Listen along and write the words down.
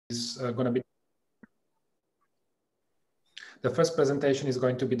going to be the first presentation is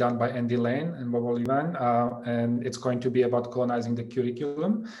going to be done by Lwin and Bobo, and it's going to be about colonizing the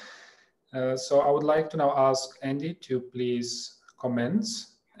curriculum. So I would like to now ask Andy to please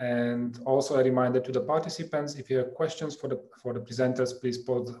commence, and also a reminder to the participants, if you have questions for the presenters, please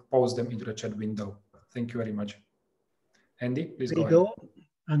post them into the chat window. Thank you very much. Andy, please go ahead.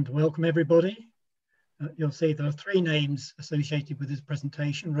 And welcome everybody. You'll see there are 3 names associated with this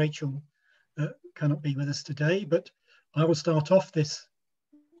presentation. Rachel cannot be with us today, but I will start off this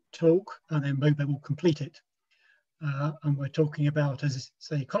talk and then Bobo will complete it. And we're talking about, as I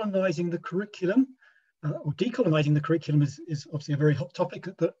say, colonizing the curriculum, or decolonizing the curriculum is obviously a very hot topic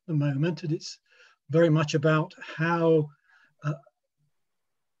at the moment, and it's very much about how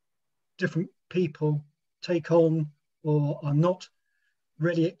different people take on or are not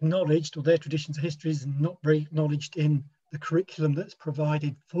really acknowledged, or their traditions and histories are not very acknowledged in the curriculum that's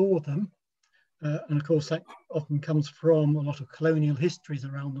provided for them. And of course that often comes from a lot of colonial histories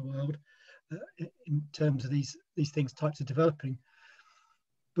around the world in terms of these types of developing.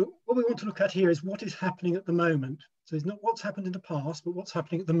 But what we want to look at here is what is happening at the moment. So it's not what's happened in the past, but what's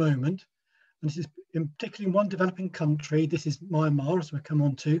happening at the moment. And this is particularly in one developing country. This is Myanmar, as we'll come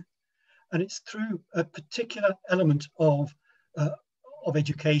on to. And it's through a particular element of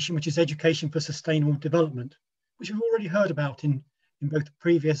education, which is education for sustainable development, which we've already heard about in both the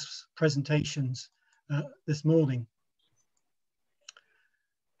previous presentations this morning.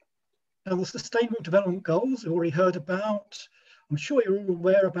 Now, the Sustainable Development Goals we've already heard about. I'm sure you're all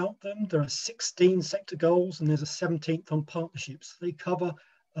aware about them. There are 16 sector goals and there's a 17th on partnerships. They cover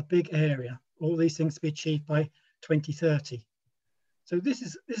a big area. All these things to be achieved by 2030. So this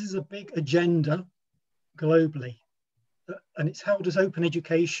is a big agenda globally. And it's how does open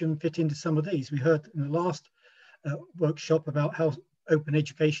education fit into some of these? We heard in the last workshop about how open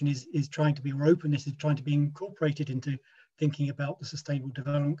education is trying to be, or openness is trying to be incorporated into thinking about the Sustainable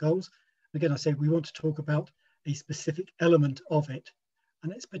Development Goals. Again, I said we want to talk about a specific element of it,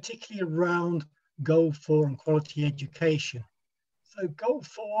 and it's particularly around Goal 4 and quality education. So Goal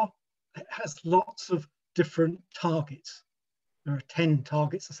 4 has lots of different targets. There are 10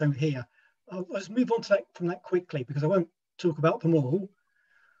 targets or so here. I'll just move on to that from that quickly because I won't talk about them all.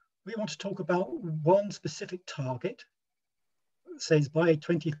 We want to talk about one specific target. It says by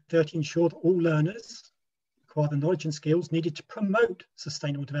 2030 ensure that all learners acquire the knowledge and skills needed to promote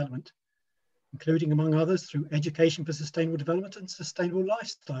sustainable development, including among others through education for sustainable development and sustainable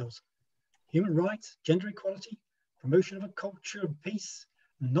lifestyles, human rights, gender equality, promotion of a culture of peace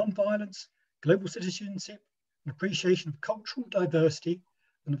and non-violence, global citizenship, and appreciation of cultural diversity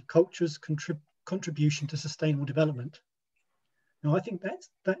and of culture's contribution to sustainable development. Now, I think that's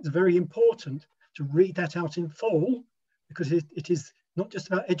very important to read that out in full, because it is not just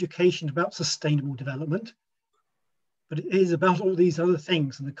about education, about sustainable development, but it is about all these other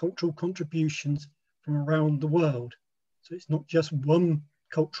things and the cultural contributions from around the world. So it's not just one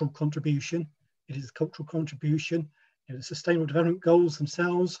cultural contribution, it is a cultural contribution. You know, the Sustainable Development Goals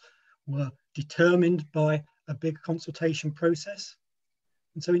themselves were determined by a big consultation process.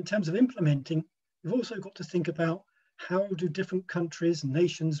 And so in terms of implementing, we've also got to think about how do different countries and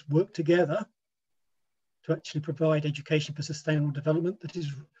nations work together to actually provide education for sustainable development that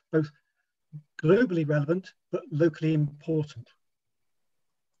is both globally relevant but locally important.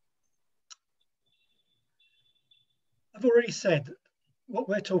 I've already said that what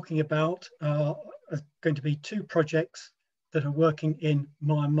we're talking about are going to be 2 projects that are working in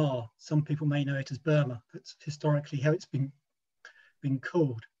Myanmar. Some people may know it as Burma. That's historically how it's been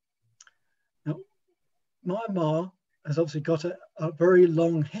called. Now, Myanmar has obviously got a very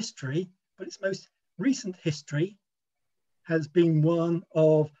long history, but its most recent history has been one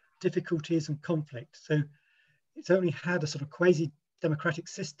of difficulties and conflict. So it's only had a sort of quasi-democratic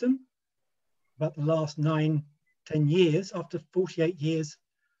system about the last 9-10 years after 48 years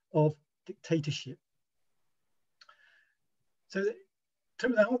of dictatorship. So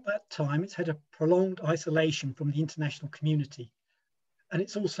throughout that time, it's had a prolonged isolation from the international community. And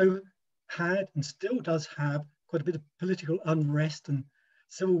it's also had and still does have quite a bit of political unrest and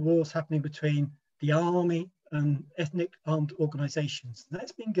civil wars happening between the army and ethnic armed organizations. And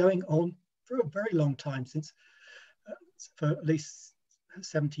that's been going on for a very long time, for at least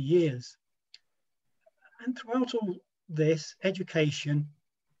 70 years. And throughout all this, education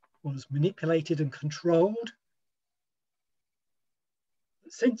was manipulated and controlled.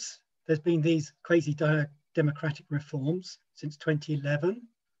 Since there's been these crazy democratic reforms since 2011,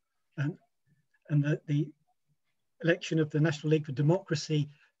 and the election of the National League for Democracy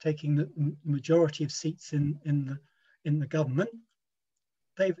taking the majority of seats in the government,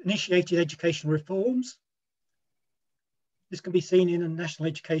 they've initiated educational reforms. This can be seen in a National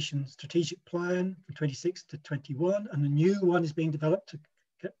Education Strategic Plan from 26 to 21, and a new one is being developed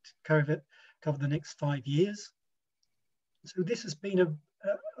to cover the next 5 years. So this has been a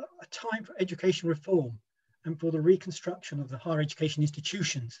time for education reform and for the reconstruction of the higher education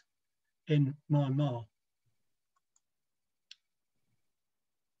institutions in Myanmar.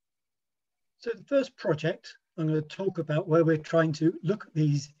 So the first project I'm going to talk about, where we're trying to look at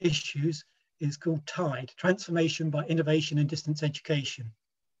these issues, is called TIDE, Transformation by Innovation in Distance Education.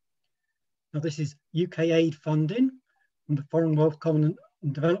 Now this is UK aid funding from the Foreign Wealth Common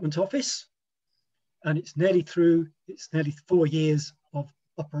and Development Office, and it's nearly 4 years of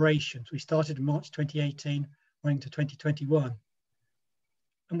operations. We started in March 2018, running to 2021.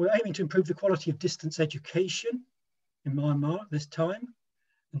 And we're aiming to improve the quality of distance education in Myanmar at this time,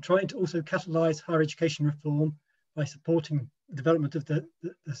 and trying to also catalyse higher education reform by supporting the development of the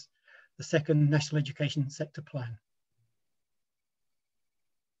second National Education Sector Plan.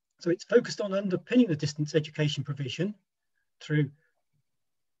 So it's focused on underpinning the distance education provision through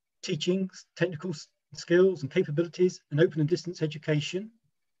teaching, technical skills and capabilities, and open and distance education,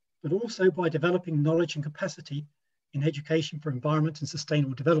 but also by developing knowledge and capacity in education for environment and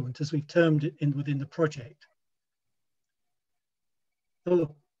sustainable development, as we've termed it within the project.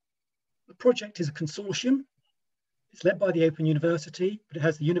 So the project is a consortium. It's led by the Open University, but it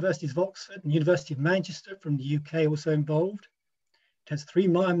has the Universities of Oxford and University of Manchester from the UK also involved. It has 3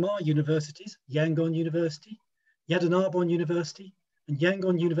 Myanmar universities, Yangon University, Yadanarbon University, and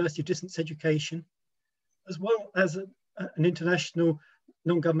Yangon University of Distance Education, as well as an international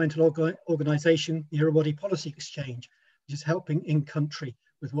non-governmental organisation, the Irrawaddy Policy Exchange, which is helping in country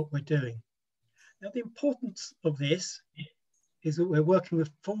with what we're doing. Now, the importance of this is that we're working with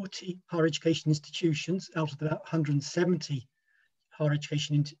 40 higher education institutions out of about 170 higher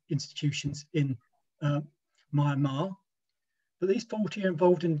education institutions in Myanmar. But these 40 are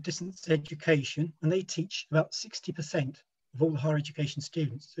involved in distance education, and they teach about 60% of all the higher education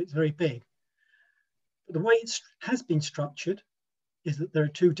students, so it's very big. But the way it has been structured is that there are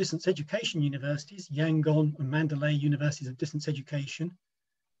 2 distance education universities, Yangon and Mandalay Universities of Distance Education,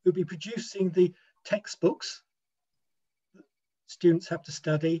 who'll be producing the textbooks that students have to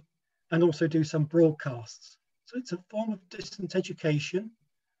study and also do some broadcasts. So it's a form of distance education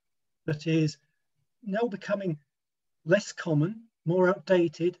that is now becoming less common, more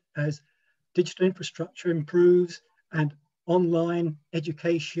outdated as digital infrastructure improves and online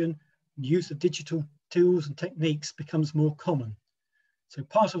education, use of digital tools and techniques becomes more common. So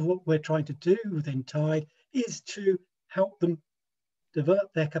part of what we're trying to do within TIDE is to help them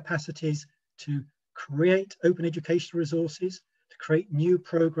develop their capacities to create open educational resources, to create new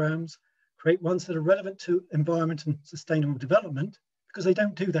programs, create ones that are relevant to environment and sustainable development, because they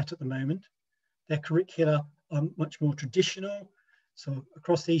don't do that at the moment. Their curricula are much more traditional. So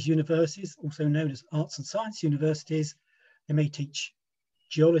across these universities, also known as arts and science universities, they may teach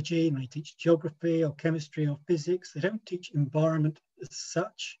geology, they may teach geography or chemistry or physics. They don't teach environment as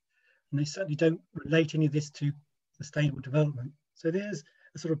such, and they certainly don't relate any of this to sustainable development. So there's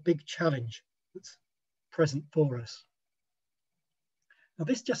a sort of big challenge that's present for us. Now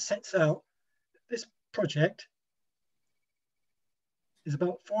this just sets out, this project is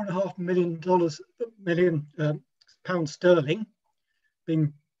about £4.5 million pounds sterling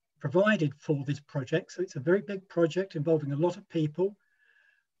being provided for this project. So it's a very big project involving a lot of people.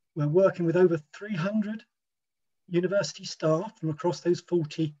 We're working with over 300 university staff from across those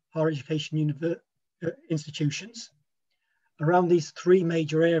 40 higher education institutions around these 3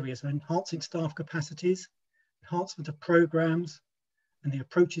 major areas: enhancing staff capacities, enhancement of programs, and the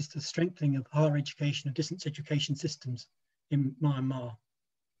approaches to strengthening of higher education and distance education systems in Myanmar.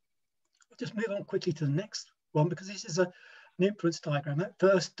 I'll just move on quickly to the next one, because this is an influence diagram. That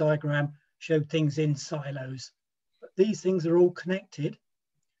first diagram showed things in silos, but these things are all connected.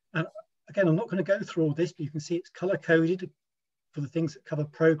 And again, I'm not going to go through all this, but you can see it's color coded for the things that cover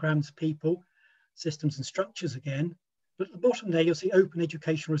programs, people, systems and structures again. But at the bottom there, you'll see open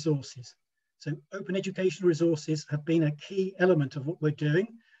education resources. So open education resources have been a key element of what we're doing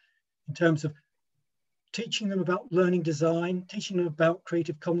in terms of teaching them about learning design, teaching them about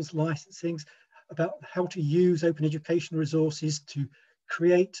Creative Commons licensing, about how to use open education resources to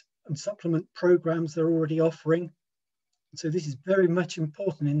create and supplement programs they're already offering. And so this is very much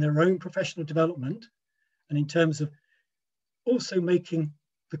important in their own professional development, and in terms of also making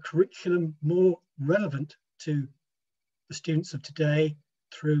the curriculum more relevant to the students of today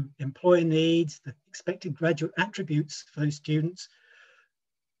through employer needs, the expected graduate attributes for those students,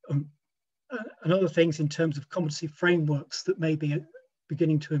 and other things in terms of competency frameworks that may be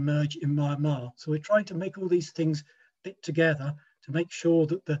beginning to emerge in Myanmar. So we're trying to make all these things fit together to make sure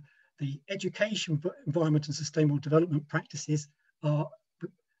that the education environment and sustainable development practices can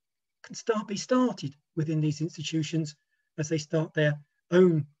be started within these institutions as they start their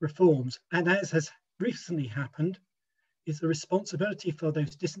own reforms. And as has recently happened, is the responsibility for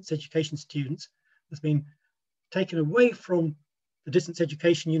those distance education students has been taken away from the distance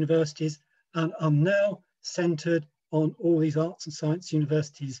education universities and are now centred on all these arts and science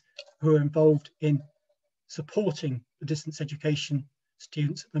universities who are involved in supporting the distance education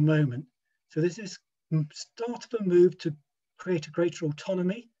students at the moment. So this is start of a move to create a greater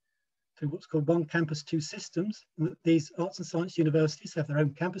autonomy through what's called one campus, two systems. And these arts and science universities have their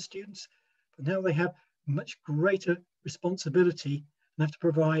own campus students, but now they have much greater responsibility and have to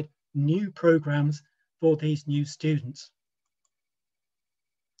provide new programs for these new students.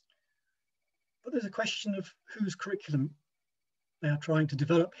 But there's a question of whose curriculum they are trying to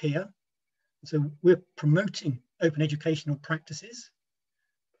develop here. So we're promoting open educational practices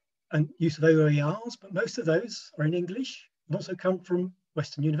and use of OERs, but most of those are in English and also come from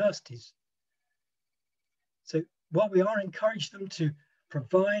Western universities. So while we are encouraging them to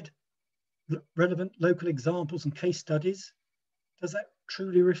provide relevant local examples and case studies, does that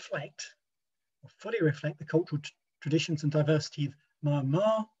truly reflect or fully reflect the cultural traditions and diversity of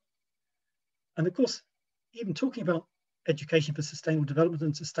Myanmar? And of course, even talking about education for sustainable development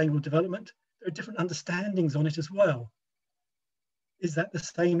and sustainable development, there are different understandings on it as well. Is that the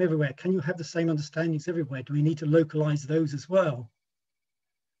same everywhere? Can you have the same understandings everywhere? Do we need to localize those as well?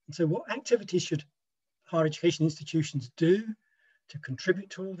 And so what activities should higher education institutions do to contribute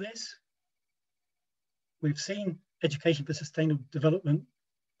to all this? We've seen education for sustainable development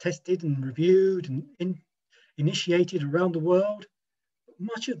tested and reviewed and initiated around the world. But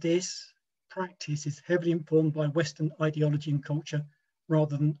much of this practice is heavily informed by Western ideology and culture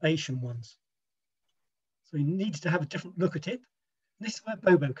rather than Asian ones. So we need to have a different look at it. And this is where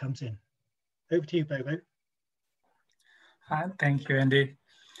Bobo comes in. Over to you, Bobo. Thank you, Andy.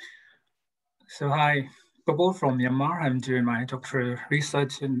 So hi, Bobo from Myanmar. I'm doing my doctoral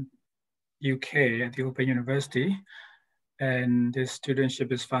research in UK at the Open University. And this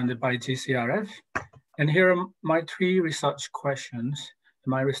studentship is funded by GCRF. And here are my 3 research questions. In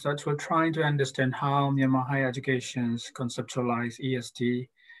my research, we're trying to understand how Myanmar higher educations conceptualize ESD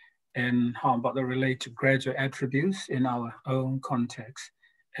and how about they relate to graduate attributes in our own context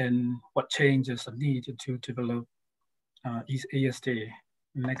and what changes are needed to develop ESD.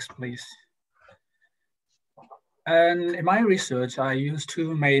 Next, please. And in my research, I used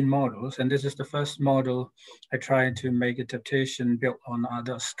 2 main models, and this is the first model. I tried to make adaptation built on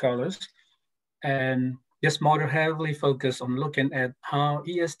other scholars. And this model heavily focused on looking at how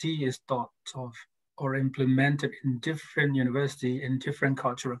ESD is thought of or implemented in different universities in different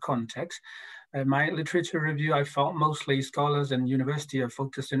cultural contexts. In my literature review, I found mostly scholars and university are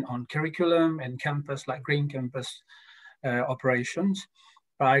focusing on curriculum and campus, like green campus operations.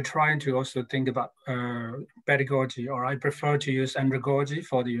 But I try to also think about pedagogy, or I prefer to use andragogy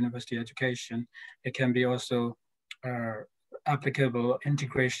for the university education. It can be also applicable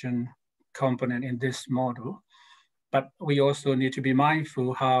integration component in this model. But we also need to be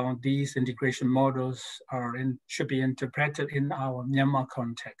mindful how these integration models should be interpreted in our Myanmar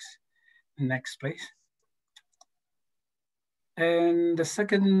context. Next, please. And the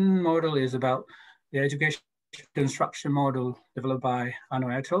second model is about the education construction model developed by Ano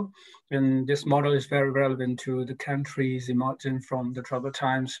et al. And this model is very relevant to the countries emerging from the troubled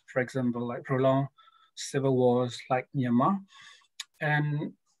times, for example, like prolonged civil wars like Myanmar.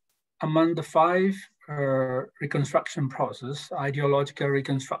 And among the 5 reconstruction process, ideological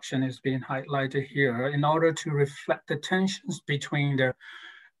reconstruction is being highlighted here in order to reflect the tensions between the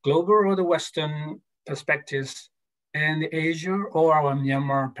global or the Western perspectives and the Asia or our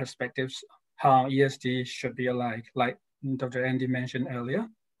Myanmar perspectives, how ESD should be alike, like Dr. Andy mentioned earlier.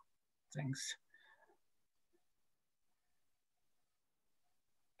 Thanks.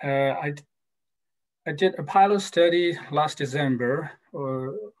 I did a pilot study last December,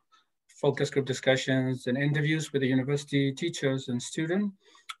 or focus group discussions and interviews with the university teachers and students.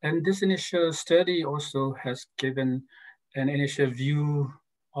 And this initial study also has given an initial view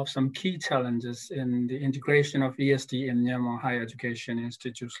of some key challenges in the integration of ESD in Myanmar higher education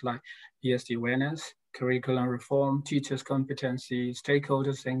institutes, like ESD awareness, curriculum reform, teachers' competency,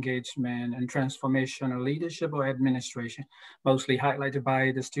 stakeholders' engagement, and transformational leadership or administration, mostly highlighted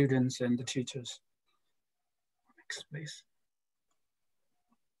by the students and the teachers. Next, please.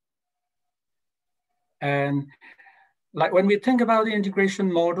 And like when we think about the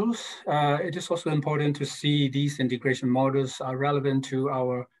integration models, it is also important to see these integration models are relevant to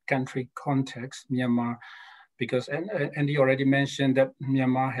our country context, Myanmar, because Andy already mentioned that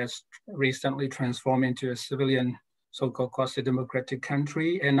Myanmar has recently transformed into a civilian, so-called quasi-democratic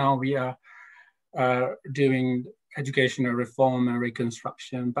country, and now we are doing educational reform and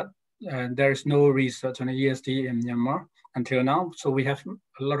reconstruction, but there is no research on ESD in Myanmar until now. So we have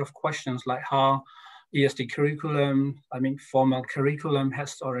a lot of questions like how ESD curriculum, formal curriculum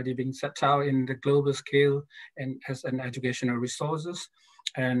has already been set out in the global scale and as an educational resources.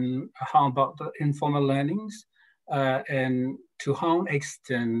 And how about the informal learnings? And to how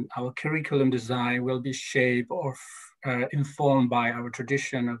extent our curriculum design will be shaped or informed by our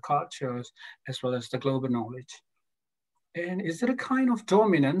traditional cultures as well as the global knowledge. And is it a kind of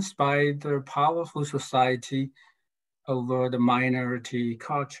dominance by the powerful society over the minority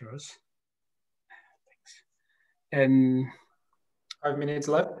cultures? Thanks. And 5 minutes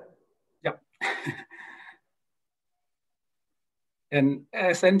left. Yep. And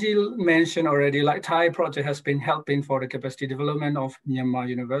as Andy mentioned already, like Thai project has been helping for the capacity development of Myanmar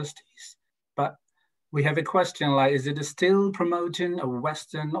universities. But we have a question like, is it still promoting a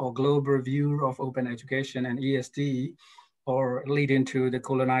Western or global view of open education and ESD, or leading to the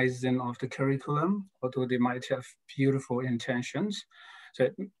colonizing of the curriculum, although they might have beautiful intentions? So,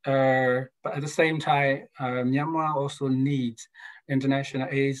 but at the same time, Myanmar also needs international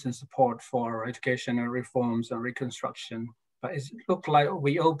aid and support for educational reforms and reconstruction. But it looks like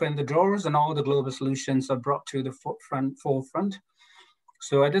we open the doors and all the global solutions are brought to the forefront.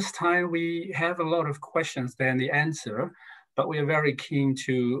 So at this time, we have a lot of questions than the answer, but we are very keen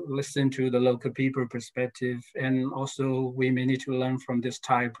to listen to the local people perspective. And also we may need to learn from this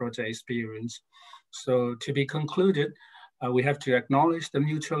Thai project experience. So to be concluded, we have to acknowledge the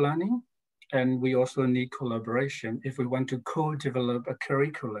mutual learning, and we also need collaboration if we want to co-develop a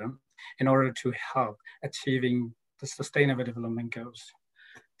curriculum in order to help achieving the Sustainable Development Goals.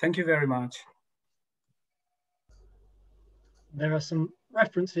 Thank you very much. There are some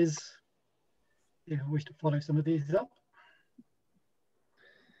references if you wish to follow some of these up.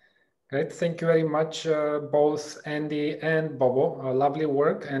 Great, thank you very much, both Andy and Bobo. Lovely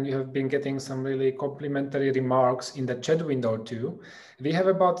work, and you have been getting some really complimentary remarks in the chat window too. We have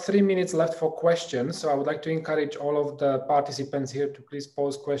about 3 minutes left for questions, so I would like to encourage all of the participants here to please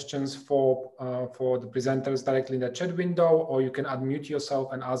pose questions for the presenters directly in the chat window, or you can unmute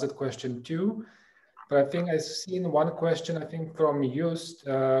yourself and ask that question too. But I think I've seen one question, I think from Joost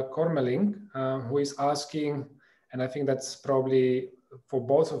Kormeling, who is asking, and I think that's probably for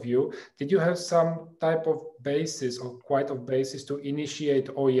both of you, did you have some type of basis or quite of basis to initiate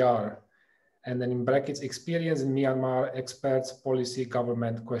OER? And then in brackets, experience in Myanmar, experts, policy,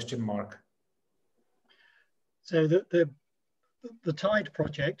 government, question mark. So the TIDE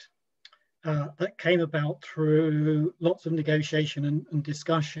project that came about through lots of negotiation and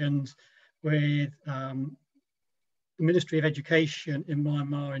discussions with the Ministry of Education in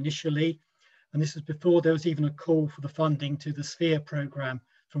Myanmar initially. And this was before there was even a call for the funding to the SPHERE program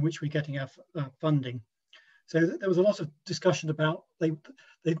from which we're getting our funding. So there was a lot of discussion about, they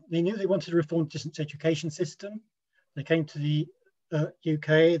knew they wanted to reform the distance education system. They came to the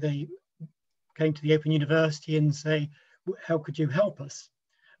UK, they came to the Open University and say, how could you help us?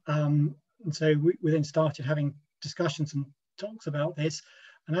 And so we then started having discussions and talks about this.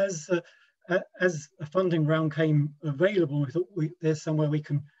 And as a funding round came available, we thought there's somewhere we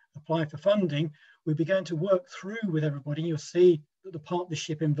can apply for funding. We began to work through with everybody. You'll see that the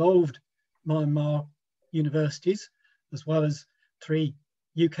partnership involved Myanmar universities, as well as 3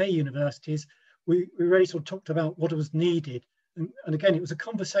 UK universities. We really sort of talked about what was needed. And again, it was a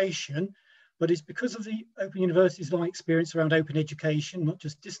conversation, but it's because of the Open University's long experience around open education, not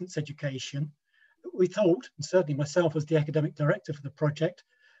just distance education, we thought, and certainly myself as the academic director for the project,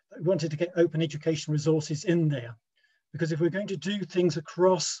 that we wanted to get open education resources in there. Because if we're going to do things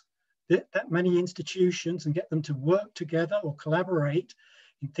across that many institutions and get them to work together or collaborate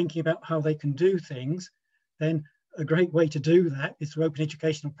in thinking about how they can do things, then a great way to do that is through open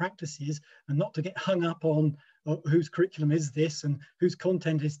educational practices, and not to get hung up on whose curriculum is this and whose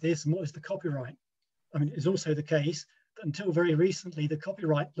content is this and what is the copyright. I mean, it's also the case that until very recently, the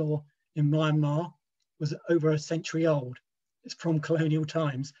copyright law in Myanmar was over a century old. It's from colonial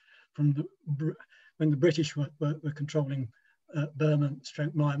times, from when the British were controlling Burma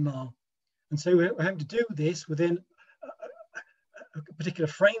stroke Myanmar. And so we're having to do this within a particular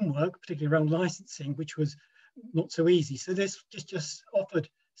framework, particularly around licensing, which was not so easy. So this just offered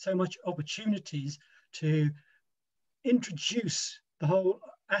so much opportunities to introduce the whole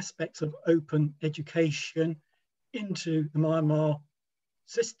aspects of open education into the Myanmar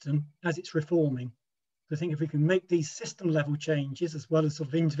system as it's reforming. I think if we can make these system level changes as well as sort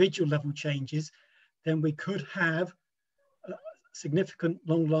of individual level changes, then we could have a significant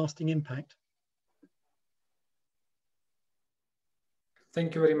long-lasting impact.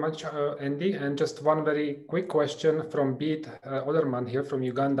 Thank you very much, Andy. And just one very quick question from Beat Oderman here from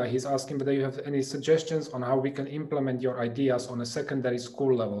Uganda. He's asking whether you have any suggestions on how we can implement your ideas on a secondary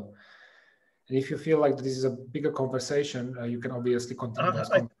school level. And if you feel like this is a bigger conversation, you can obviously continue those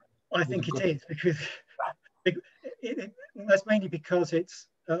conversations. I think it is, because that's mainly because it's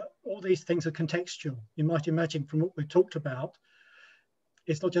all these things are contextual. You might imagine from what we've talked about,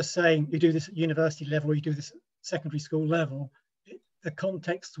 it's not just saying you do this at university level, you do this at secondary school level. The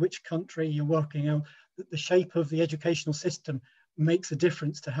context, which country you're working on, the shape of the educational system makes a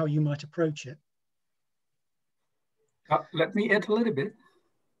difference to how you might approach it. Let me add a little bit.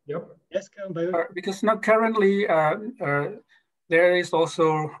 Yep. Yes, go on, Bobo. Because now currently there is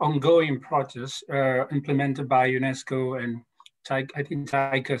also ongoing projects implemented by UNESCO and I think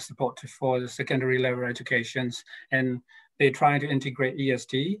TICA support for the secondary level educations, and they try to integrate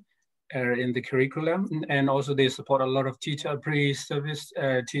ESD in the curriculum, and also they support a lot of teacher pre-service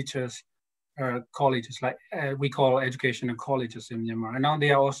teachers colleges, like we call educational colleges in Myanmar, and now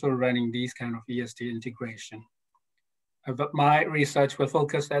they are also running these kind of ESD integration. But my research will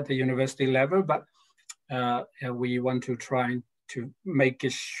focus at the university level, but we want to try to make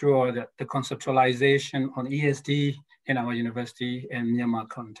it sure that the conceptualization on ESD in our university and Myanmar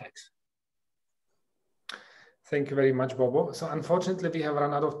context. Thank you very much, Bobo. So unfortunately, we have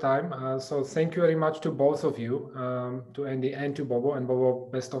run out of time. So thank you very much to both of you, to Andy and to Bobo. And Bobo,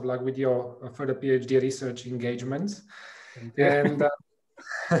 best of luck with your further PhD research engagements. Thank you.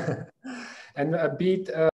 And, and Beat,